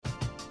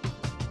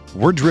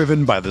We're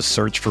driven by the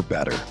search for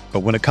better. But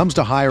when it comes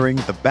to hiring,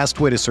 the best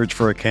way to search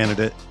for a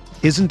candidate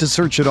isn't to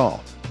search at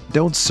all.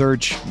 Don't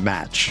search,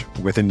 match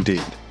with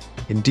Indeed.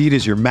 Indeed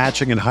is your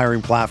matching and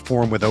hiring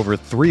platform with over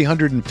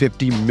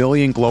 350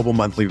 million global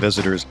monthly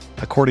visitors,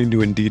 according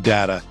to Indeed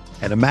data,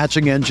 and a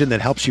matching engine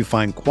that helps you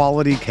find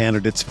quality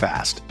candidates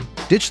fast.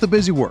 Ditch the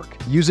busy work.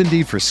 Use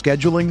Indeed for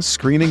scheduling,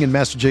 screening, and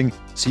messaging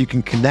so you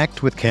can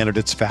connect with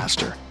candidates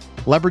faster.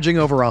 Leveraging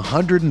over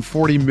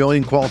 140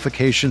 million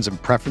qualifications and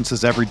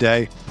preferences every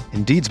day,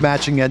 Indeed's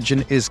matching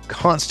engine is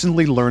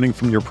constantly learning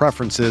from your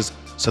preferences,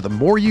 so the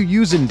more you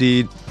use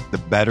Indeed, the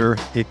better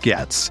it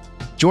gets.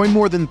 Join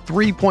more than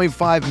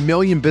 3.5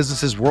 million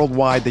businesses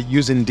worldwide that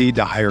use Indeed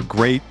to hire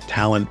great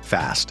talent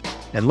fast.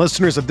 And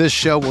listeners of this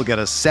show will get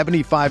a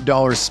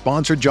 $75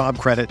 sponsored job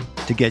credit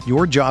to get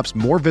your jobs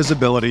more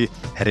visibility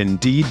at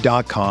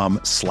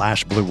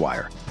Indeed.com/Blue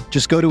Wire.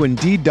 Just go to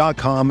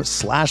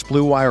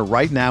Indeed.com/Blue Wire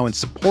right now and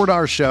support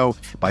our show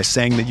by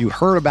saying that you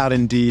heard about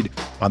Indeed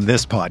on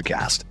this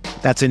podcast.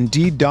 That's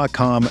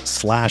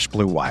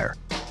Indeed.com/Blue Wire.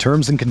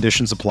 Terms and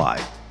conditions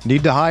apply.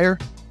 Need to hire?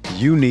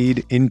 You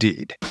need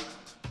Indeed.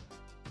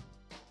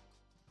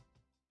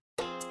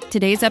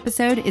 Today's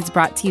episode is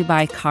brought to you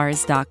by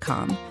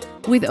Cars.com.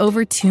 With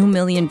over 2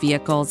 million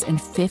vehicles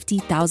and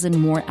 50,000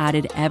 more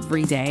added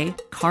every day,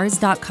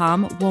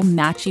 Cars.com will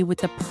match you with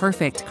the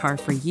perfect car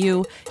for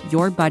you,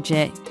 your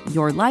budget,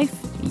 your life,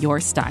 your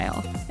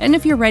style. And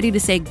if you're ready to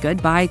say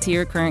goodbye to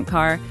your current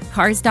car,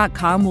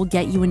 Cars.com will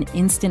get you an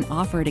instant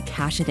offer to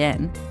cash it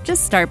in.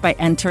 Just start by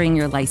entering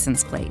your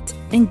license plate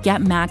and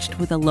get matched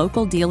with a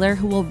local dealer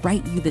who will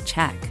write you the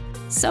check.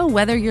 So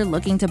whether you're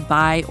looking to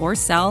buy or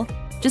sell,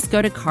 just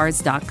go to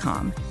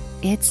Cars.com.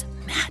 It's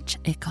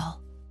magical.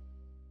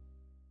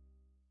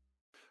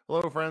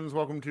 Hello, friends.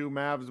 Welcome to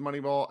Mavs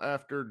Moneyball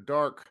After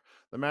Dark.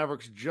 The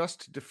Mavericks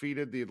just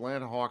defeated the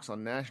Atlanta Hawks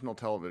on national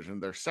television,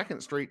 their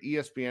second straight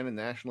ESPN and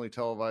nationally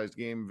televised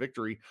game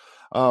victory,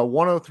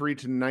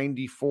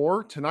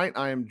 103-94. Tonight,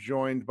 I am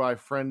joined by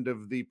friend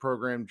of the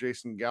program,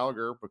 Jason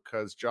Gallagher,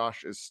 because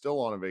Josh is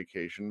still on a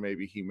vacation.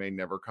 Maybe he may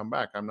never come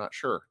back. I'm not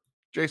sure.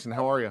 Jason,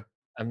 how are you?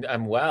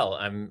 I'm well.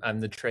 I'm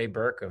the Trey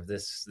Burke of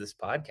this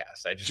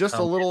podcast. I just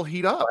a little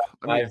heat up.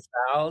 Five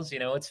fouls,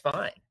 it's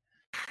fine.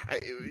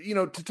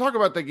 To talk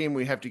about that game,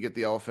 we have to get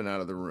the elephant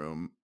out of the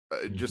room.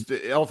 Just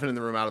the elephant in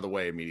the room out of the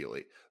way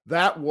immediately.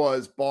 That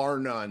was, bar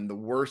none, the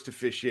worst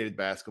officiated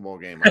basketball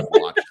game I've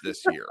watched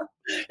this year.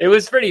 It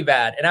was pretty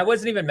bad. And I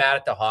wasn't even mad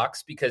at the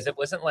Hawks because it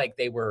wasn't like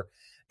they were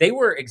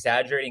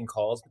exaggerating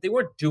calls, but they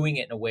weren't doing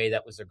it in a way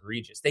that was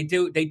egregious. They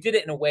did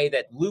it in a way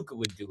that Luka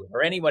would do it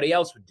or anybody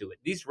else would do it.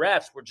 These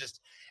refs were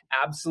just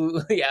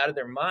absolutely out of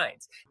their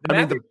minds. The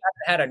Mavericks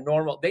haven't had a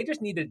normal. They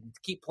just need to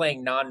keep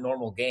playing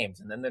non-normal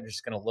games, and then they're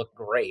just going to look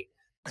great.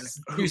 This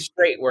is two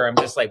straight where I'm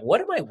just like, what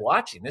am I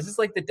watching? This is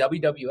like the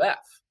WWF.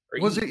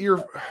 Was it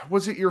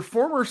your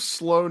former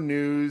Slow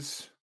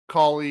News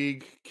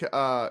colleague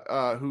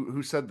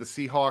who said the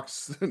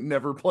Seahawks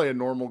never play a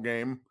normal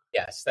game?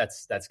 Yes,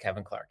 that's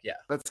Kevin Clark. Yeah,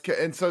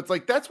 and so it's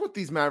like that's what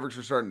these Mavericks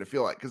are starting to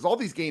feel like because all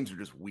these games are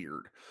just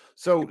weird.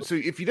 So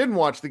if you didn't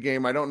watch the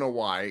game, I don't know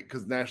why,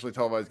 because nationally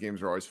televised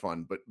games are always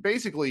fun. But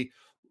basically,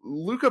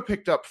 Luka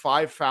picked up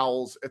 5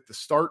 fouls at the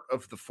start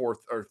of the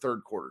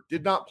third quarter.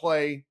 Did not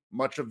play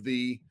much of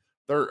any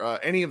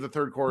of the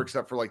third quarter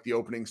except for like the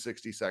opening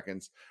 60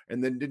 seconds,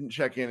 and then didn't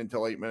check in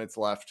until 8 minutes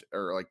left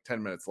or like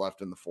 10 minutes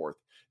left in the fourth.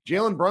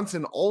 Jalen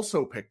Brunson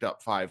also picked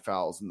up 5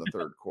 fouls in the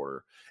third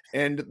quarter,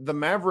 and the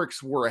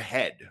Mavericks were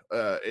ahead.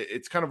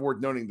 It's kind of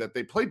worth noting that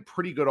they played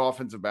pretty good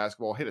offensive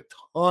basketball, hit a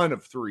ton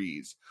of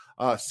threes,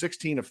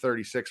 16 of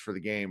 36 for the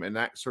game, and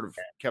that sort of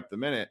kept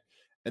them in it.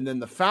 And then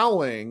the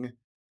fouling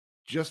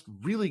just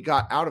really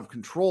got out of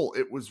control.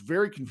 It was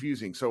very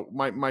confusing. So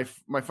my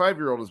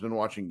 5-year-old has been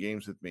watching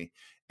games with me,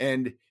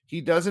 and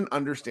he doesn't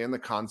understand the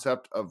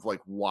concept of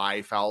like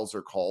why fouls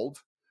are called.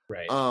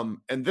 Right.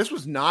 And this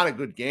was not a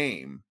good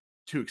game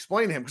to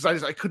explain to him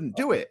because I couldn't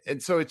do it.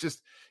 And so it's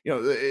just,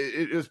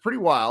 it was pretty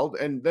wild.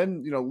 And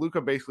then,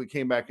 Luka basically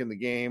came back in the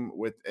game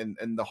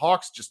and the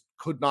Hawks just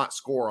could not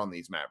score on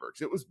these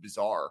Mavericks. It was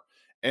bizarre.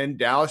 And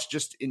Dallas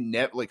just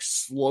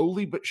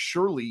slowly but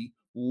surely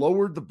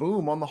lowered the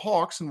boom on the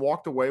Hawks and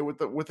walked away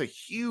with a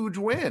huge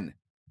win.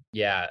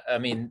 Yeah. I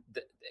mean,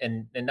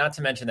 and not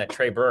to mention that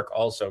Trey Burke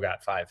also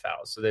got 5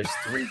 fouls. So there's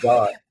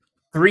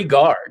 3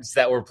 guards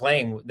that were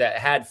playing that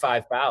had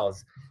 5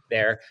 fouls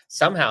there.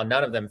 Somehow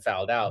none of them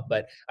fouled out,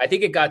 but I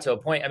think it got to a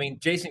point. I mean,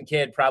 Jason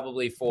Kidd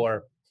probably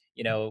for,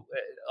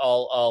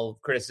 all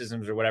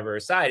criticisms or whatever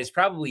aside is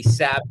probably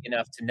savvy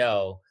enough to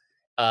know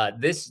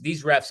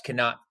these refs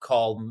cannot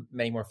call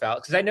many more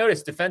fouls. Cause I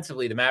noticed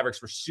defensively, the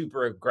Mavericks were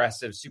super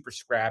aggressive, super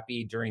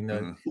scrappy during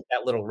that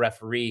little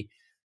referee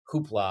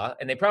hoopla,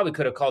 and they probably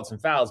could have called some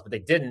fouls, but they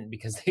didn't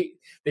because they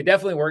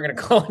definitely weren't going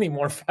to call any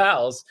more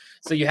fouls.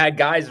 So you had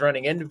guys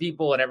running into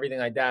people and everything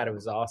like that. It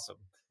was awesome.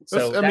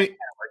 So that kind of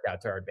worked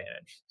out to our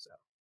advantage. So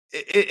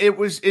It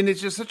was, and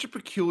it's just such a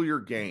peculiar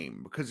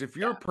game because if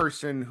you're a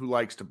person who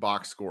likes to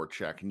box score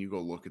check and you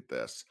go look at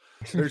this,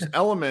 there's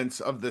elements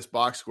of this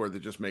box score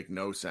that just make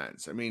no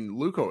sense. I mean,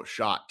 Luka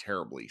shot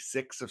terribly,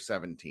 6 of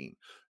 17.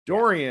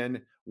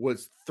 Dorian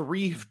was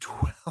 3 of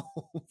 12,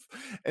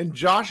 and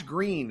Josh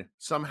Green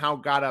somehow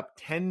got up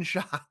 10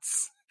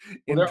 shots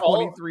in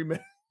 23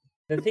 minutes.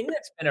 The thing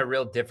that's been a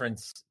real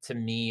difference to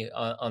me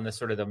on the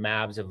sort of the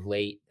Mavs of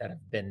late that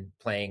have been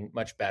playing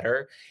much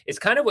better is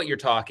kind of what you're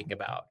talking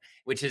about,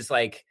 which is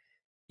like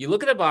you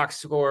look at the box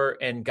score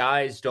and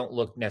guys don't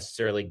look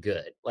necessarily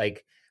good.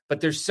 Like,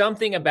 but there's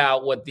something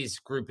about what this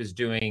group is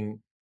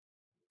doing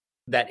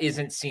that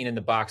isn't seen in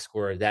the box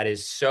score that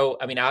is so,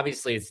 I mean,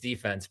 obviously it's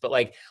defense, but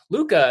like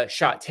Luka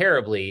shot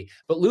terribly,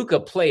 but Luka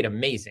played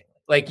amazing.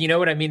 Like, you know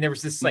what I mean? There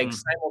was this like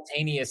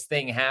simultaneous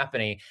thing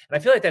happening. And I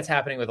feel like that's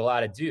happening with a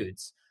lot of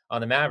dudes on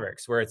the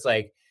Mavericks, where it's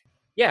like,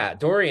 yeah,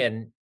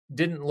 Dorian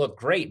didn't look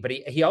great, but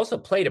he also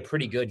played a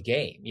pretty good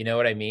game. You know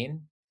what I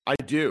mean? I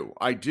do.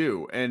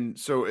 And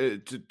so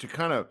to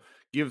kind of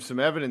give some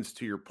evidence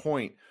to your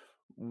point,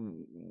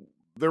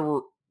 there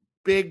were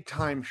big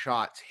time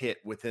shots hit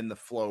within the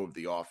flow of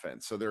the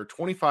offense. So there are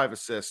 25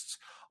 assists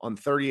on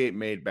 38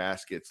 made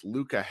baskets.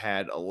 Luka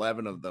had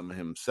 11 of them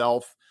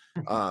himself.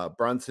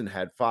 Brunson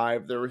had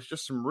 5. There was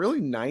just some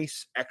really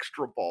nice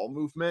extra ball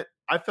movement.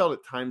 I felt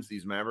at times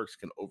these Mavericks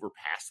can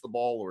overpass the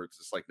ball, or it's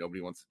just like nobody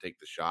wants to take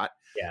the shot.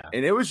 Yeah.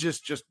 And it was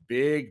just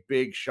big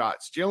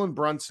shots. Jalen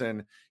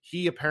Brunson,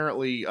 he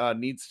apparently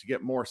needs to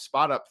get more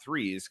spot up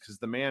threes because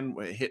the man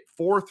hit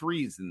 4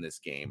 threes in this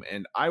game.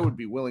 And I would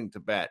be willing to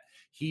bet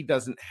he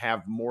doesn't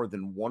have more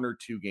than 1 or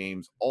 2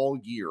 games all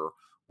year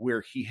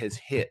where he has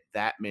hit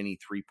that many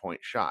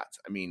 3-point shots.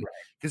 I mean,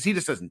 because he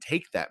just doesn't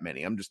take that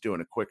many. I'm just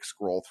doing a quick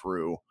scroll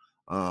through.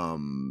 That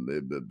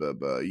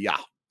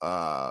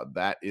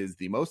is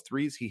the most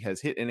threes he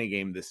has hit in a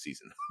game this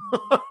season.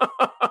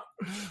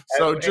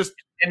 So just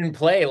didn't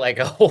play like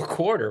a whole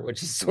quarter,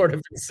 which is sort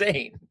of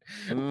insane.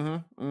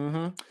 It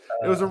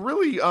was a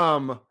really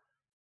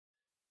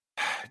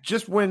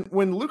just when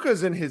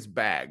Luka's in his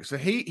bag. So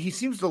he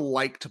seems to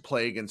like to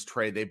play against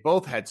Trey. They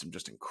both had some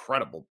just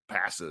incredible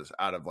passes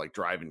out of like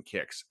driving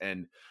kicks,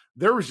 and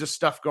there was just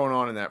stuff going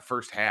on in that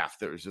first half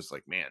that was just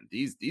like, man,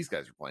 these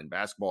guys are playing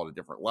basketball at a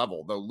different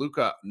level. Though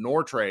Luka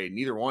nor Trey,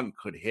 neither one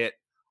could hit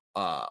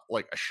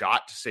like a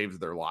shot to save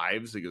their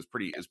lives. It was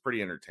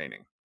pretty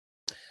entertaining.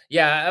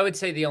 Yeah, I would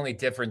say the only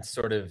difference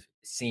sort of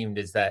seemed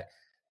is that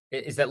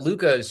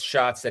Luka's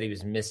shots that he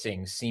was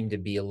missing seemed to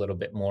be a little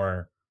bit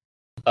more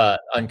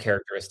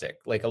uncharacteristic.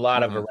 Like a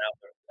lot of around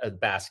the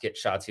basket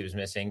shots he was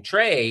missing.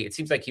 Trey, it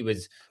seems like he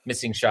was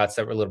missing shots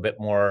that were a little bit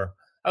more,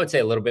 I would say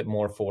a little bit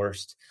more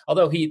forced.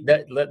 Although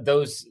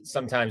those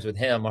sometimes with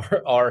him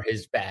are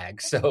his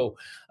bag. So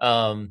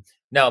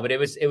no, but it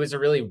was a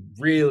really,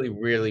 really,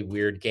 really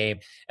weird game.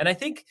 And I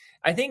think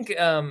I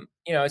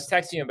was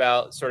texting you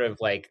about sort of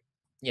like,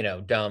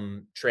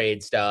 dumb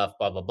trade stuff,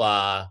 blah, blah,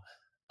 blah.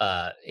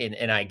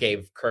 And I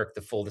gave Kirk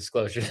the full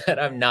disclosure that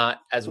I'm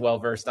not as well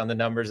versed on the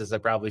numbers as I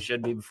probably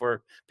should be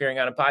before appearing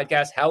on a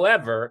podcast.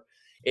 However,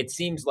 it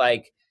seems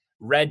like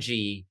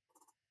a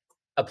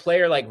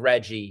player like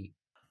Reggie,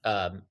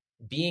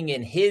 being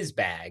in his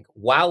bag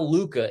while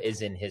Luka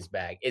is in his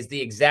bag is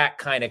the exact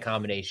kind of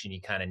combination you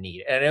kind of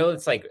need. And I know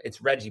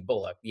it's Reggie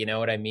Bullock, you know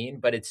what I mean?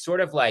 But it's sort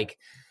of like,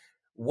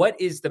 what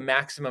is the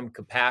maximum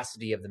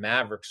capacity of the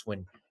Mavericks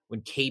when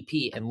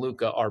KP and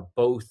Luka are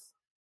both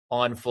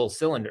on full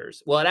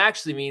cylinders? Well, it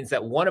actually means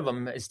that one of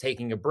them is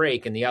taking a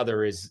break and the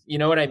other is, you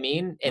know what I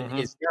mean? And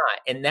is not.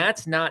 And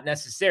that's not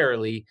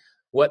necessarily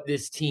what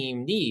this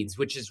team needs,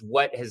 which is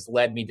what has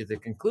led me to the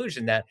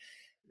conclusion that,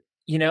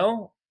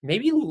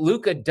 maybe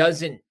Luka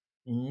doesn't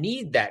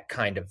need that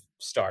kind of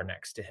star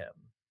next to him,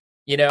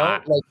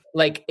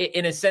 like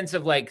in a sense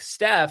of like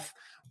Steph.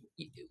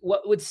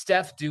 What would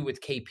Steph do with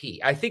KP?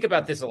 I think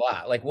about this a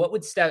lot. Like, what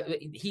would Steph?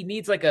 He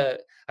needs like a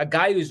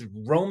guy who's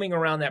roaming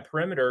around that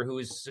perimeter,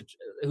 who's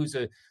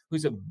a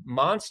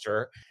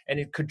monster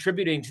and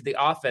contributing to the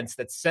offense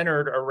that's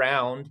centered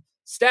around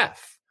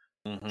Steph.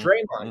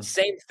 Draymond,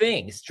 same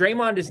thing.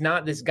 Draymond is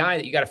not this guy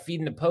that you got to feed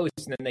in the post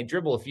and then they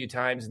dribble a few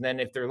times and then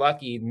if they're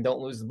lucky and don't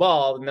lose the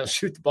ball, then they'll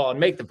shoot the ball and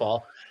make the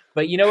ball.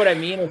 But you know what I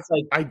mean? It's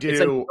like I do. It's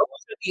like those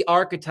are the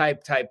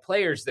archetype type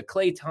players, the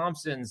Klay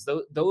Thompsons,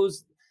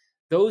 those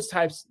are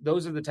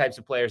the types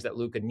of players that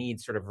Luka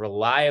needs sort of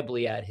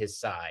reliably at his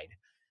side.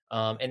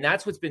 And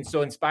that's what's been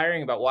so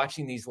inspiring about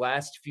watching these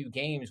last few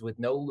games with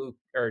no Luke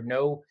or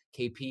no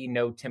KP,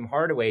 no Tim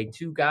Hardaway,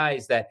 2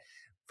 guys that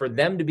for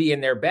them to be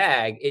in their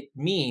bag, it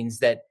means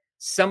that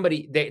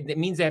it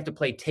means they have to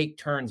play take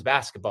turns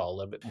basketball a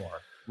little bit more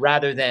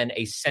rather than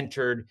a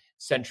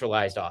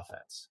centralized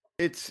offense.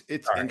 It's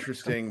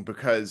interesting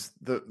because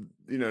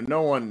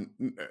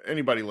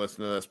anybody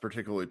listening to this,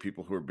 particularly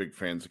people who are big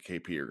fans of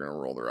KP, are going to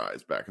roll their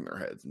eyes back in their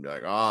heads and be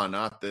like, "Oh,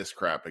 not this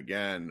crap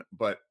again."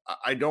 But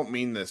I don't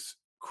mean this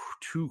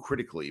too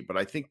critically, but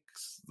I think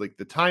like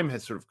the time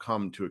has sort of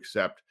come to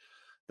accept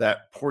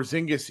that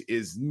Porzingis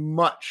is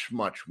much,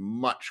 much,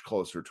 much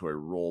closer to a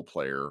role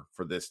player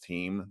for this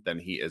team than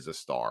he is a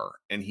star.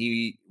 And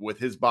he, with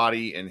his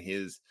body and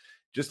his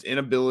just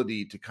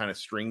inability to kind of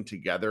string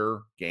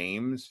together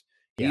games,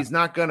 he's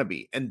not going to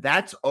be. And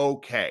that's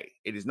okay.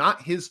 It is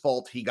not his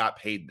fault he got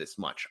paid this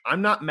much.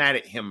 I'm not mad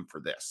at him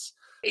for this.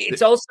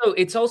 It's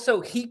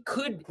also he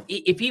could,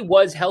 if he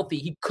was healthy,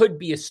 he could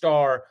be a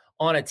star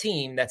on a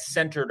team that's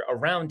centered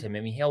around him.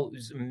 I mean, he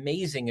was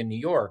amazing in New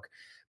York.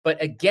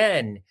 But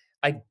again,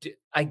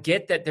 I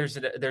get that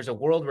there's a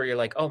world where you're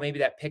like, oh, maybe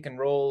that pick and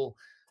roll,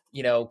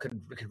 could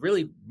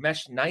really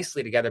mesh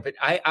nicely together. But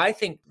I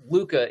think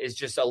Luka is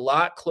just a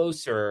lot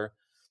closer,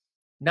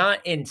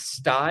 not in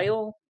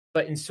style,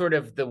 but in sort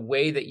of the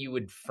way that you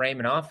would frame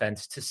an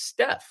offense to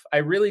Steph. I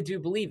really do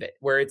believe it,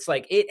 where it's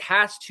like it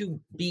has to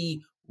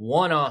be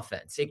one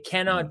offense. It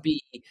cannot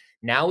be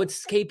now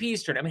it's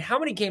KP's turn. I mean, how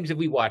many games have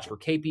we watched where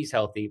KP's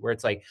healthy, where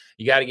it's like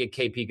you got to get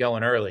KP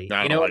going early?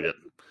 I don't like it.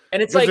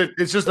 And it's like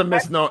it's just a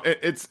misnomer.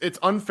 It's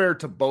unfair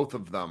to both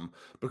of them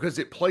because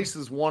it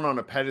places one on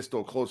a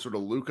pedestal closer to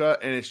Luka,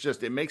 and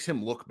it makes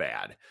him look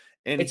bad.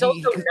 And it's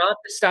also not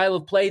the style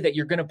of play that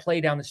you're going to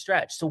play down the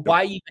stretch. So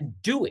why even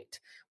do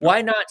it?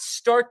 Why not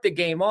start the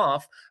game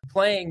off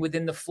playing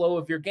within the flow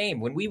of your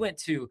game? When we went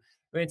to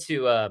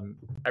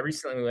I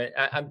recently went.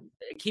 I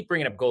keep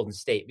bringing up Golden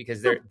State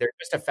because they're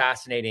just a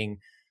fascinating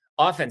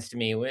offense to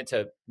me. We went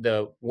to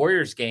the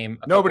Warriors game.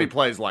 Nobody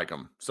plays like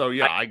them, so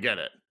yeah, I get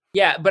it.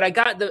 Yeah, but I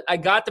got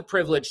the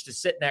privilege to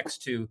sit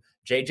next to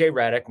JJ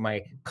Redick,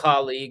 my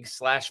colleague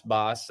 /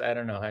 boss. I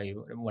don't know how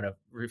you want to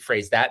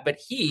rephrase that, but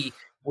he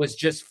was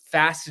just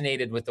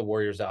fascinated with the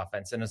Warriors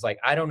offense. And it's like,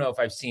 I don't know if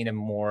I've seen a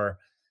more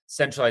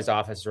centralized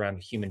offense around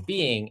a human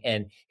being.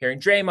 And hearing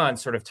Draymond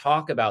sort of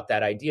talk about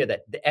that idea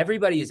that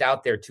everybody is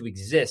out there to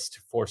exist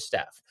for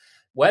Steph.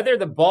 Whether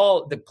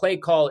the play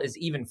call is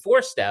even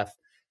for Steph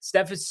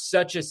is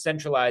such a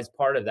centralized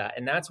part of that.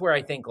 And that's where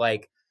I think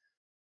like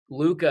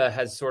Luka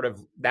has sort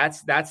of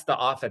that's the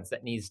offense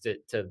that needs to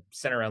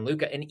center around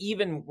Luka. And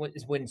even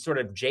when sort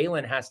of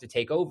Jalen has to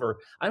take over,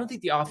 I don't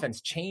think the offense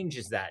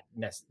changes that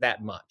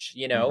much.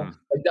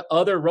 Like the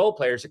other role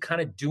players are kind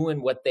of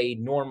doing what they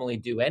normally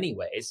do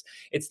anyways.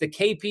 It's the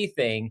KP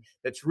thing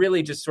that's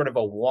really just sort of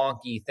a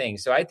wonky thing.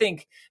 So I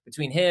think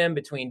between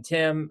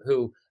Tim,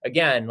 who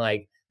again,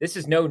 like this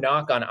is no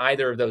knock on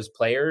either of those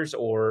players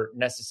or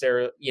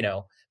necessarily,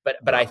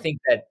 but I think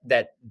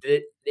that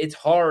it's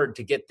hard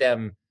to get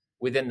them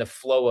within the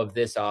flow of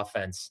this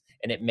offense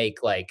and it make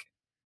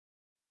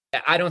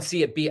I don't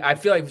see it I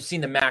feel like we've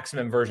seen the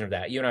maximum version of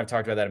that. You and I've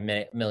talked about that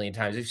a million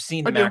times. We've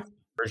seen the maximum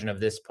version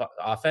of this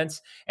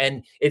offense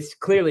and it's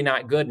clearly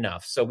not good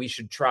enough. So we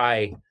should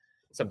try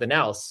something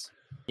else,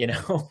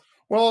 Well,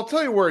 I'll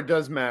tell you where it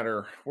does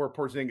matter, where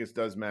Porzingis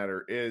does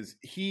matter is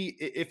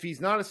if he's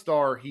not a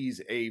star,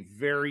 he's a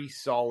very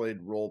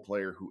solid role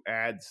player who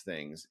adds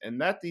things, and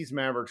that these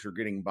Mavericks are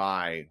getting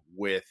by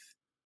with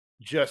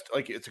just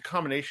like it's a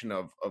combination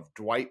of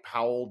Dwight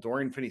Powell,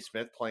 Dorian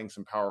Finney-Smith playing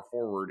some power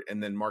forward,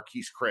 and then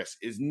Marquise Chris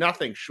is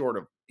nothing short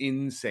of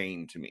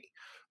insane to me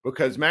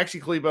because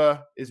Maxi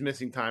Kleber is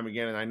missing time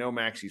again. And I know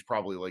Maxi's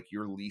probably like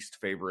your least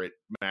favorite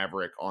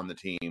Maverick on the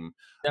team,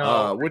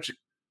 which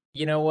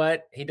you know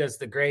what? He does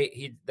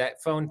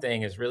that phone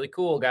thing is really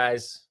cool,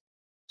 guys.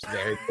 It's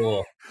very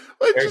cool.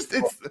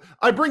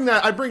 I bring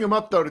him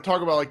up though to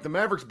talk about like the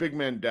Mavericks big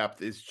man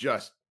depth is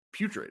just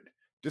putrid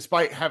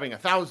despite having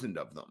 1,000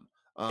 of them.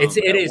 It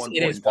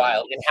is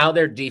wild, and how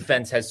their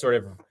defense has sort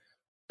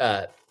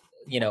of,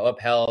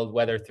 upheld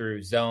whether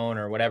through zone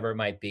or whatever it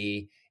might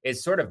be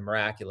is sort of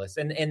miraculous.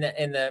 And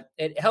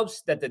it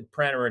helps that the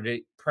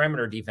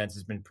perimeter defense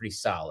has been pretty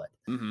solid.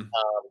 Mm-hmm.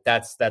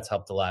 That's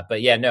helped a lot.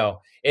 But yeah,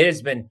 no, it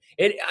has been.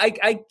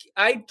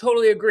 I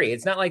totally agree.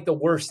 It's not like the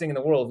worst thing in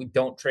the world. We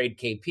don't trade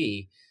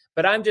KP,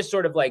 but I'm just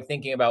sort of like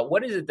thinking about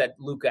what is it that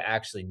Luka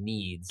actually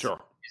needs. Sure,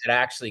 is it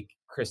actually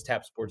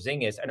Kristaps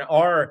Porzingis? And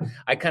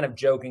I kind of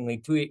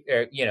jokingly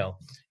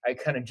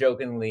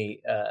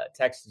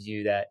texted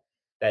you that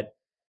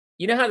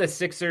how the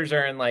Sixers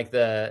are in like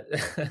the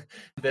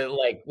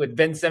like with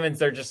Ben Simmons,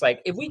 they're just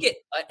like, if we get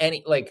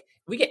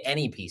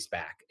any piece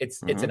back,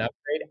 it's an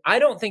upgrade. I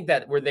don't think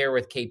that we're there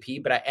with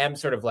KP, but I am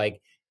sort of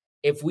like,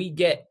 if we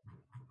get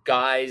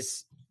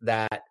guys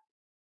that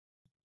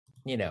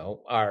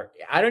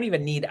I don't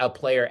even need a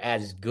player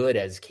as good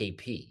as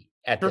KP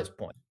at this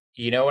point.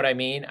 You know what I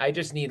mean? I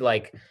just need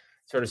like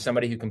sort of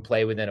somebody who can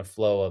play within a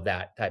flow of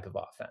that type of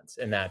offense.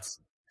 And that's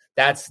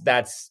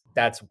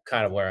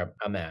kind of where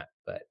I'm at.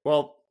 But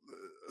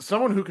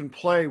someone who can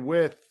play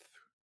with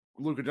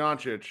Luka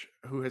Doncic,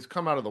 who has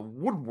come out of the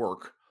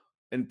woodwork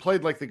and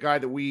played like the guy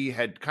that we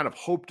had kind of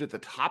hoped at the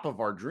top of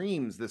our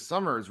dreams this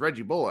summer, is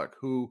Reggie Bullock,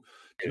 who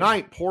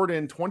tonight poured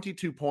in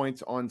 22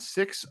 points on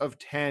 6 of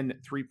 10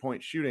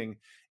 3-point shooting.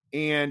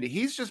 And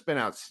he's just been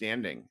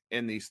outstanding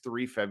in these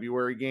 3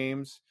 February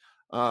games.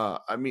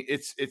 I mean,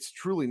 it's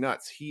truly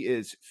nuts. He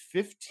is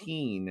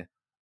 15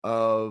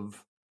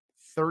 of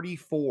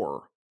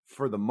 34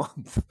 for the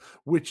month,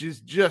 which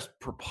is just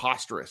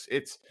preposterous.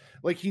 It's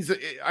like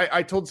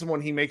I told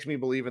someone he makes me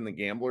believe in the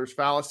gambler's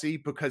fallacy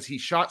because he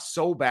shot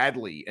so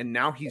badly and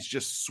now he's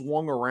just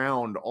swung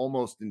around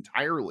almost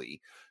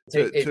entirely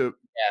to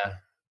yeah.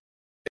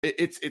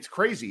 It's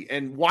crazy.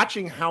 And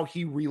watching how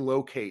he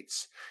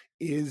relocates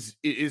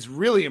is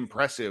really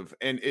impressive.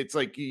 And it's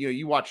like,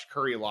 you watch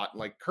Curry a lot,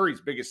 like Curry's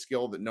biggest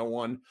skill that no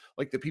one,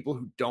 like the people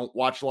who don't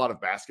watch a lot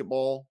of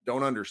basketball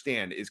don't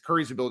understand, is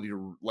Curry's ability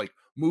to like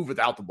move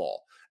without the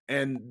ball.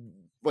 And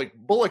like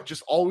Bullock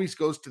just always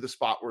goes to the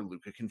spot where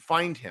Luka can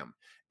find him.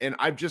 And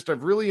I've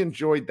really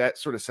enjoyed that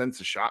sort of sense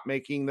of shot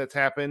making that's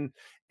happened.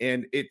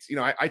 And it's,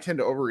 I tend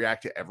to overreact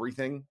to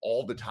everything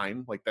all the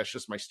time. Like that's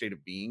just my state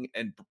of being.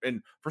 And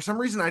for some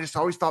reason, I just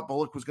always thought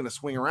Bullock was going to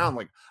swing around.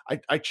 Like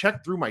I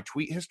checked through my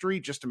tweet history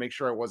just to make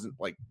sure I wasn't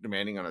like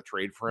demanding on a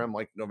trade for him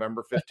like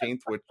November 15th,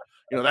 which,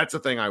 that's a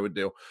thing I would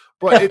do.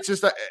 But it's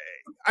just,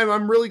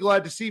 I'm really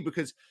glad to see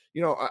because,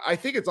 I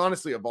think it's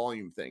honestly a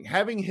volume thing.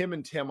 Having him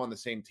and Tim on the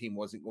same team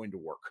wasn't going to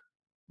work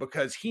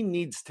because he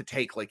needs to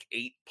take like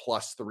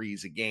 8+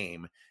 threes a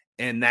game.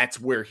 And that's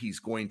where he's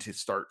going to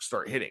start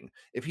hitting.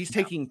 If he's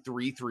taking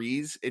 3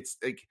 threes, it's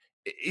like,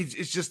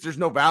 it's just, there's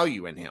no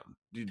value in him.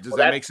 Does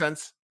that make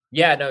sense?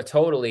 Yeah, no,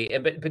 totally.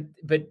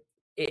 But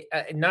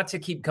not to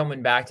keep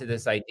coming back to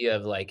this idea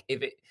of like,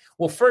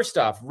 first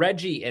off,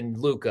 Reggie and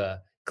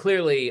Luka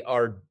clearly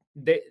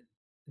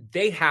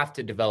they have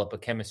to develop a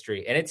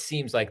chemistry, and it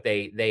seems like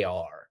they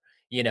are.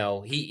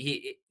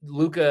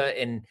 Luka,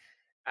 and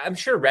I'm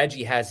sure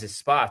Reggie has his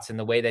spots in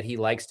the way that he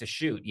likes to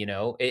shoot.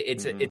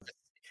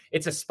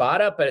 It's a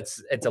spot up, but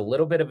it's a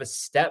little bit of a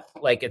step.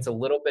 Like it's a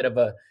little bit of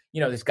a,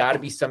 there's got to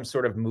be some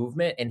sort of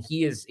movement, and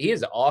he is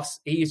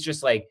awesome. He's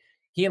just like,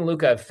 he and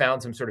Luka have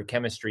found some sort of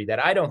chemistry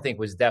that I don't think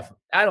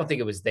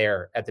it was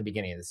there at the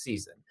beginning of the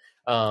season.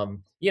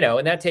 And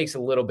that takes a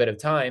little bit of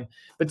time.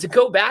 But to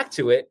go back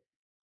to it,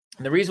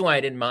 and the reason why I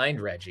didn't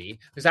mind Reggie,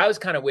 because I was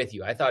kind of with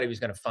you. I thought he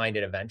was going to find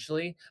it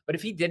eventually. But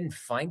if he didn't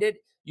find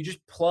it, you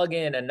just plug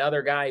in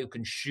another guy who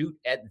can shoot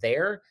at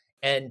there,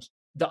 and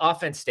the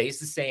offense stays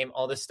the same,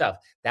 all this stuff.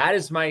 That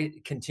is my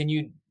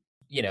continued,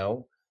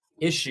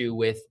 issue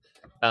with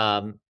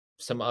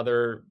some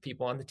other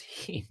people on the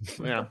team.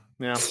 Yeah.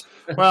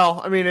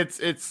 Well, I mean, it's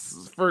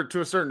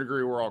to a certain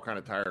degree, we're all kind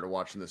of tired of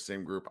watching the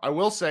same group. I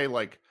will say,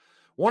 like,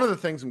 one of the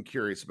things I'm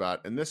curious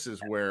about, and this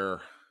is where,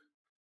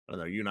 I don't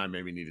know, you and I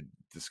maybe need to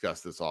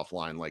discuss this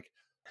offline. Like,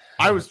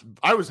 I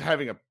was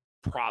having a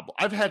problem.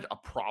 I've had a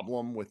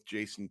problem with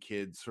Jason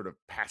Kidd's sort of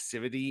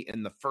passivity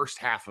in the first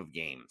half of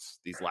games,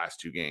 these last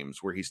 2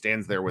 games, where he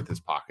stands there with his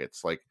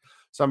pockets. Like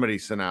somebody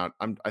sent out,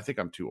 I think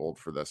I'm too old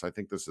for this. I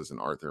think this is an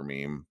Arthur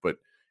meme, but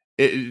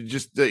it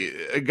just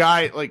a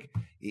guy, like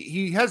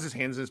he has his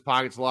hands in his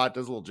pockets a lot,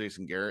 does a little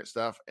Jason Garrett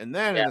stuff. And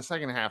then in the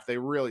second half, they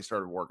really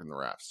started working the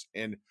refs.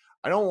 And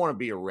I don't want to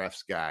be a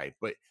refs guy,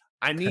 but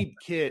I need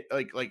Kidd,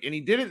 like, and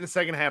he did it in the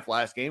second half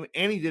last game,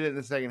 and he did it in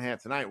the second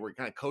half tonight, where he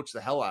kind of coached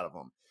the hell out of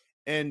them.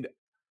 And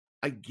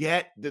I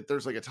get that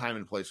there's like a time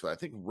and place for that. I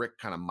think Rick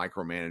kind of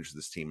micromanaged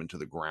this team into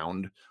the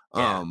ground.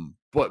 Yeah.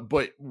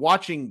 But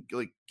watching,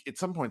 like, at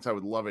some points, I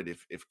would love it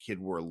if Kidd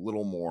were a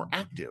little more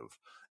active.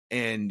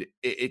 And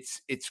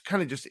it's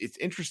kind of just, it's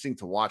interesting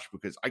to watch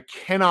because I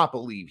cannot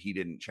believe he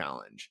didn't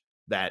challenge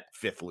that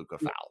 5th Luka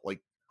foul.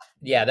 Like,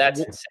 yeah, that's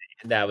insane.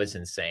 That was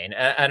insane.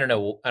 I don't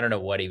know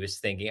what he was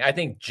thinking. I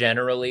think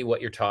generally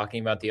what you're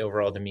talking about, the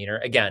overall demeanor,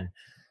 again,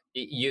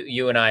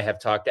 you and I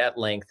have talked at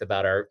length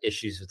about our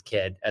issues with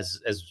Kidd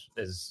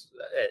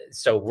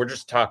so we're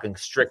just talking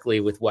strictly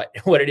with what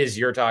it is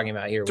you're talking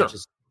about here, which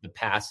is the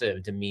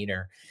passive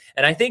demeanor.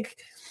 And I think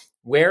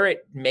where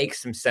it makes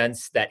some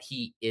sense that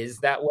he is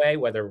that way,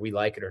 whether we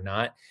like it or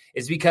not,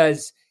 is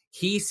because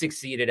he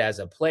succeeded as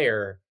a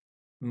player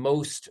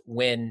most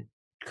when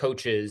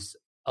coaches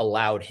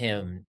allowed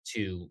him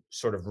to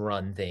sort of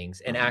run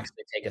things and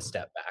actually take a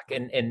step back.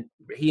 And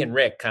he and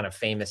Rick kind of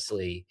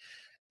famously,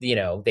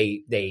 there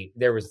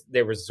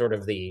was sort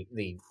of the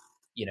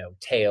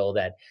tale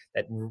that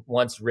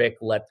once Rick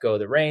let go of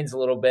the reins a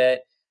little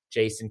bit,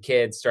 Jason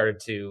Kidd started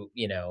to,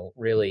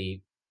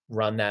 really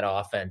run that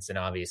offense. And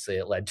obviously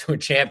it led to a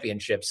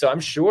championship. So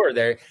I'm sure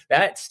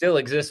that still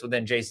exists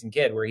within Jason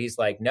Kidd, where he's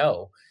like,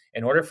 no,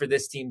 in order for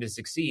this team to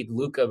succeed,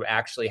 Luka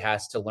actually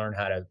has to learn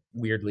how to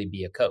weirdly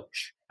be a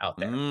coach out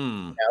there.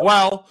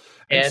 Well,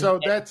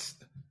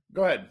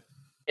 go ahead.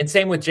 And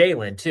same with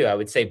Jalen too. I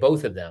would say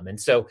both of them. And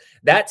so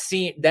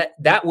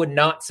that would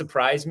not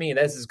surprise me.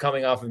 This is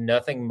coming off of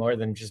nothing more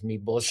than just me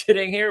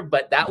bullshitting here,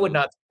 but that would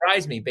not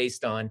surprise me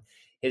based on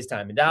his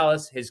time in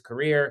Dallas, his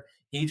career.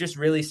 He just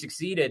really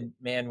succeeded,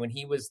 man, when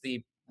he was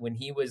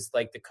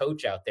like the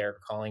coach out there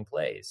calling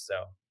plays.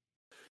 So,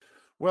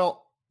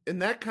 well, and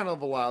that kind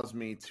of allows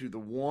me to the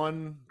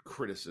one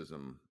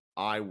criticism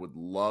I would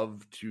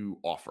love to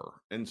offer.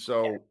 And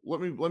so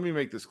let me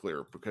make this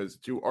clear, because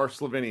to our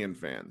Slovenian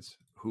fans,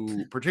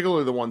 who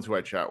particularly the ones who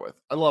I chat with,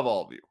 I love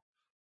all of you.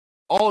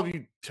 All of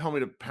you tell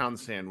me to pound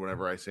sand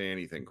whenever I say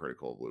anything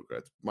critical of Luka.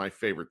 It's my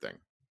favorite thing.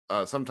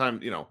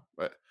 Sometimes,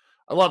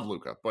 I love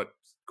Luka, but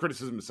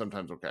criticism is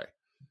sometimes okay.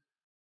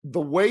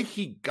 the way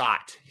he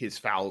got his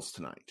fouls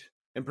tonight,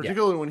 and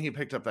particularly when he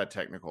picked up that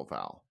technical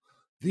foul,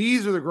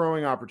 these are the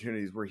growing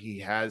opportunities where he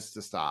has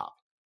to stop.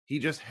 He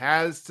just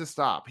has to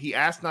stop. He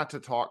asked not to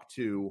talk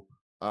to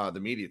the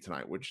media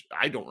tonight, which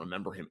I don't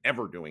remember him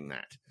ever doing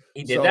that.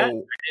 He did that?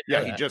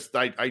 Yeah, he just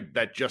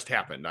that just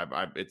happened.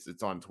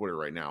 It's on Twitter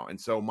right now. And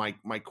so my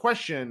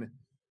question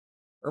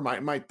or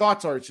my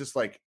thoughts are, it's just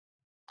like,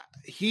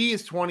 he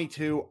is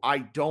 22. I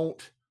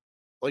don't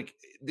like,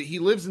 he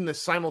lives in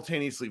this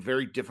simultaneously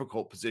very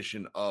difficult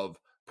position of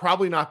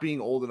probably not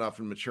being old enough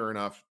and mature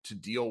enough to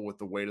deal with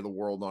the weight of the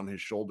world on his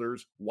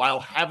shoulders while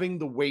having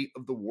the weight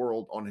of the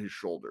world on his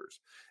shoulders.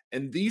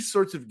 And these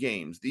sorts of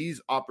games,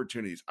 these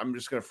opportunities, I'm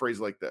just going to phrase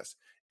it like this.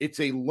 It's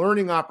a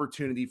learning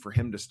opportunity for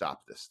him to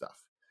stop this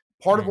stuff.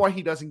 Part of why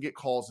he doesn't get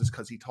calls is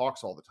because he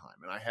talks all the time.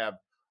 And I have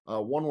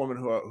one woman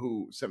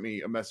who sent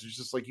me a message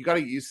just like, you got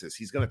to use this.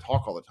 He's going to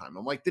talk all the time.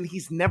 I'm like, then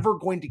he's never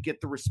going to get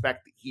the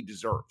respect that he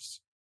deserves.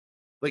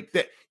 Like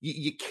that,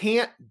 you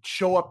can't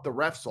show up the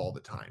refs all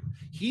the time.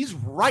 He's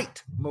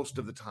right most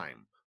of the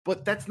time,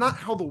 but that's not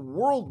how the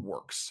world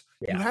works.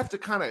 Yeah. You have to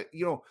kind of,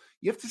 you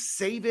have to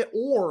save it,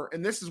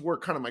 and this is where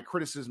kind of my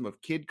criticism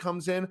of Kidd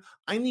comes in.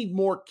 I need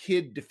more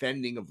Kidd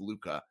defending of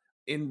Luka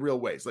in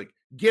real ways. Like,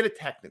 get a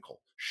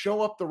technical,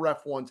 show up the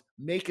ref once,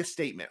 make a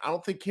statement. I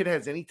don't think Kidd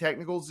has any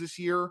technicals this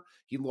year.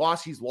 He's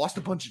lost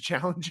a bunch of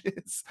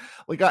challenges.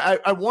 Like,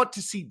 I want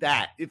to see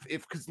that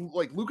because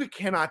like Luka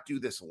cannot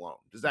do this alone.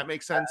 Does that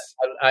make sense?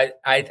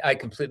 I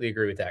completely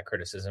agree with that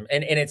criticism.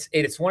 And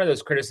it's one of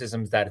those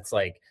criticisms that it's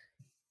like,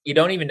 you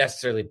don't even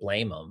necessarily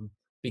blame him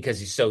because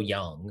he's so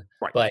young,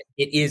 right? But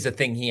it is a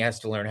thing he has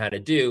to learn how to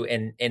do.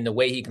 And the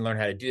way he can learn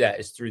how to do that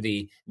is through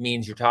the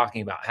means you're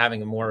talking about,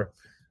 having a more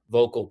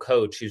vocal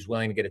coach who's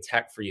willing to get a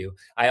tech for you.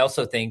 I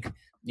also think,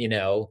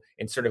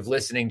 in sort of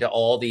listening to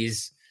all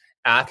these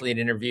athlete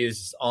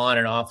interviews on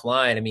and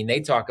offline, I mean, they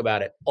talk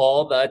about it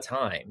all the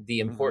time, the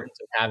importance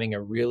of having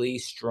a really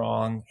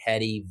strong,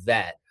 heady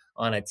vet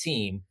on a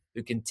team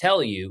who can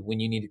tell you when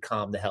you need to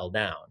calm the hell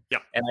down. Yeah.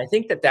 And I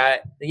think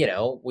that,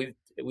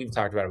 we've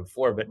talked about it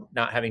before, but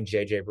not having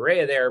JJ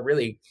Barea there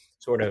really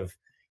sort of,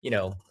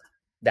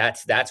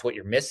 that's what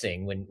you're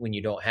missing when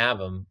you don't have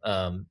him.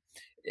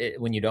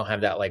 When you don't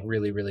have that like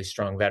really, really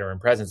strong veteran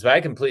presence. But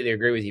I completely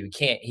agree with you.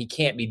 He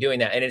can't be doing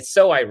that. And it's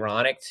so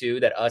ironic too,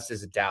 that us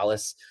as a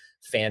Dallas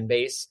fan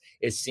base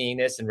is seeing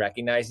this and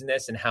recognizing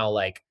this, and how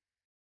like,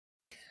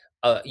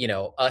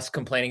 us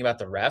complaining about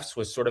the refs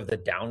was sort of the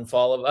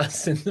downfall of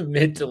us in the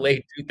mid to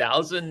late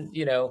 2000,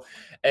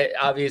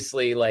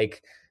 obviously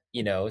like,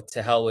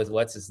 to hell with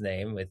what's his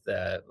name with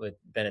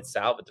Bennett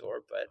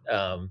Salvatore.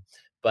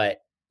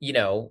 But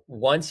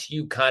once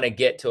you kind of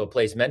get to a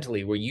place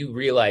mentally where you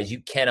realize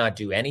you cannot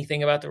do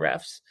anything about the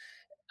refs,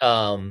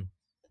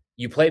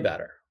 you play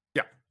better.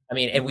 Yeah. I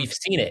mean, and we've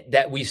seen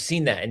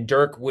that. And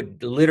Dirk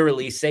would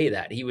literally say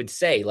that. He would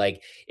say,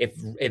 like,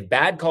 if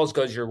bad calls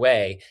goes your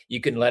way, you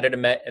can let it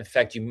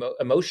affect you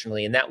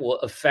emotionally, and that will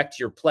affect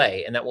your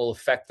play, and that will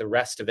affect the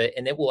rest of it.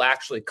 And it will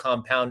actually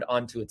compound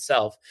onto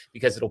itself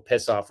because it'll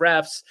piss off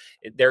refs.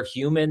 They're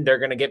human. They're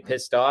going to get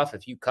pissed off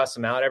if you cuss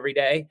them out every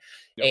day.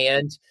 Yep.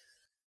 And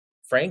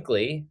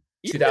frankly,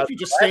 even if you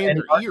just stay in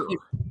their ear.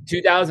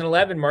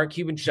 2011, Mark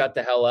Cuban shut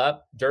the hell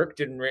up. Dirk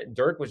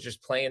was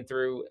just playing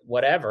through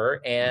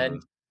whatever.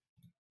 And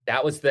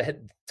that was the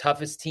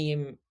toughest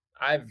team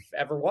I've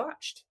ever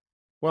watched.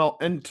 Well,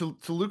 and to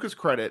Luka's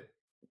credit,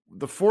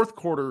 the fourth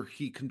quarter,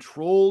 he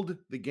controlled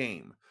the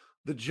game.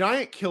 The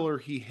giant killer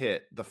he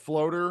hit, the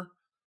floater,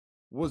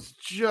 was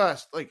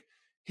just like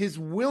his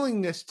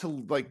willingness to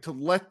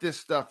let this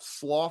stuff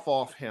slough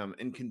off him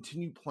and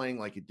continue playing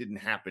like it didn't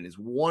happen is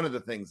one of the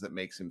things that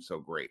makes him so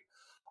great.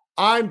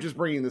 I'm just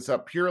bringing this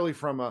up purely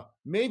from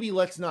maybe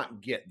let's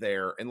not get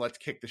there and let's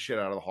kick the shit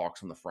out of the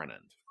Hawks on the front end.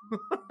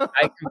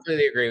 I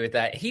completely agree with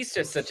that. He's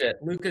going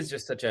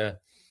to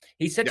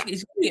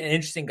be an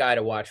interesting guy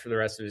to watch for the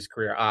rest of his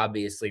career,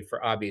 obviously,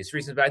 for obvious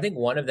reasons. But I think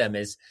one of them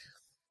is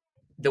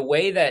the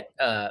way that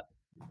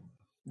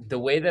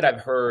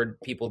I've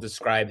heard people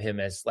describe him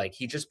as, like,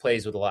 he just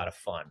plays with a lot of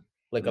fun,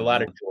 like a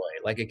lot of joy,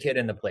 like a kid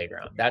in the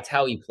playground. That's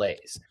how he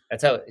plays.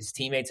 That's how his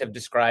teammates have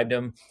described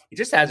him. He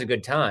just has a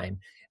good time.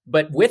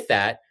 But with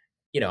that,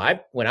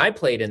 when I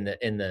played in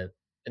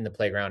the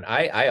playground,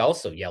 I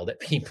also yelled at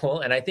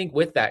people. And I think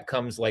with that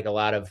comes like a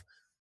lot of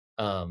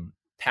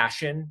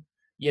passion,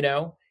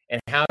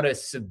 and how to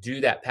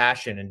subdue that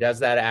passion. And does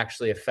that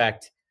actually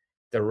affect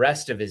the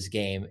rest of his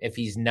game if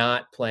he's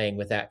not playing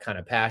with that kind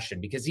of passion?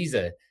 Because he's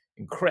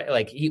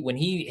when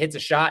he hits a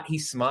shot, he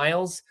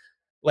smiles.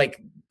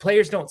 Like,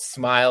 players don't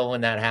smile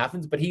when that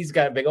happens, but he's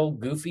got a big old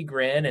goofy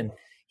grin, and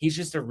he's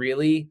just a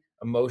really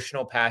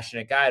emotional,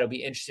 passionate guy. It'll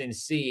be interesting to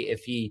see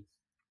if he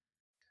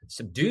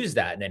subdues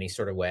that in any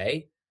sort of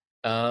way.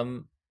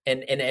 And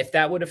if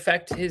that would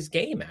affect his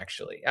game,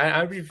 actually.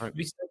 I would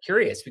be so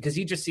curious, because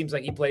he just seems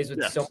like he plays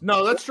with so.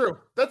 No, that's true.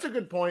 That's a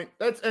good point.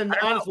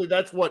 Honestly,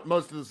 that's what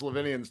most of the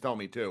Slovenians tell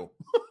me too.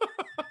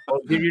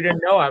 Well, you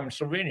didn't know I'm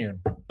Slovenian.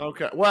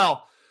 Okay.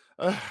 Well,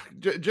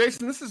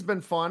 Jason, this has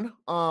been fun.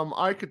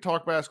 I could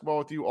talk basketball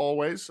with you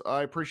always.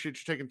 I appreciate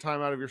you taking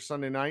time out of your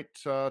Sunday night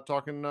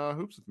talking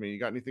hoops with me. You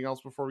got anything else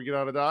before we get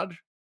out of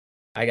Dodge?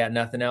 I got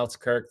nothing else,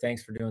 Kirk.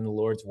 Thanks for doing the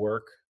Lord's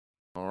work.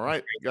 All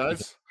right,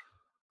 guys.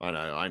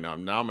 I know.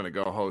 Now I'm going to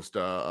go host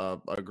a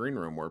green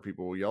room where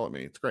people will yell at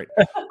me. It's great.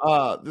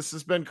 This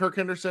has been Kirk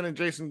Henderson and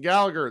Jason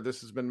Gallagher.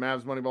 This has been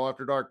Mavs Moneyball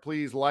After Dark.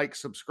 Please like,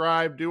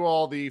 subscribe, do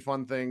all the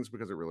fun things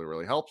because it really,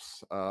 really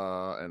helps.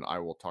 And I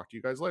will talk to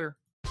you guys later.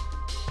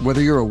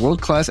 Whether you're a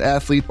world-class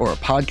athlete or a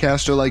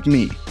podcaster like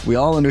me, we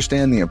all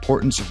understand the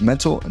importance of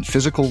mental and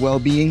physical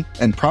well-being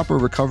and proper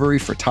recovery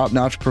for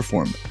top-notch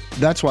performance.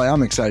 That's why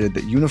I'm excited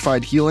that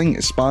Unified Healing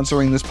is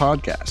sponsoring this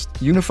podcast.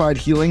 Unified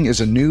Healing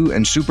is a new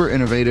and super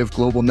innovative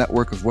global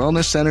network of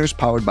wellness centers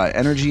powered by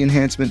Energy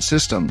Enhancement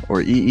System,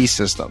 or EE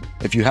System.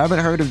 If you haven't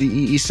heard of the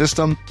EE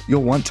System,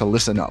 you'll want to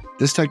listen up.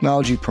 This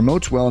technology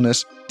promotes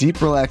wellness, deep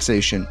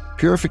relaxation,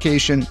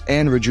 purification,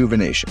 and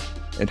rejuvenation.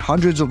 In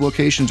hundreds of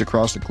locations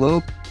across the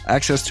globe,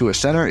 access to a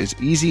center is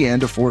easy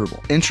and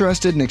affordable.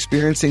 Interested in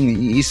experiencing the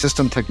EE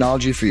System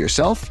technology for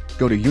yourself?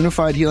 Go to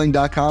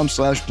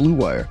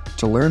unifiedhealing.com/bluewire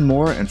to learn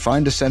more and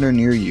find a center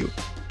near you.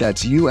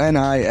 That's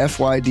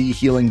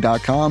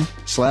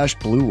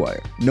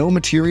unifydhealing.com/bluewire. No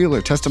material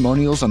or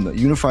testimonials on the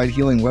Unified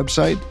Healing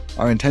website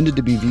are intended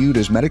to be viewed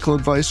as medical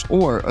advice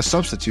or a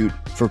substitute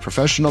for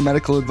professional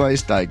medical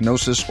advice,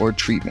 diagnosis, or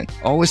treatment.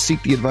 Always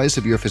seek the advice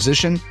of your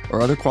physician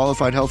or other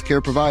qualified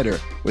healthcare provider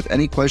with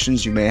any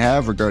questions you may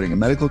have regarding a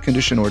medical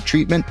condition or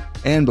treatment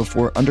and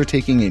before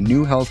undertaking a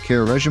new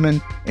healthcare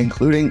regimen,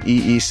 including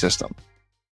EE System.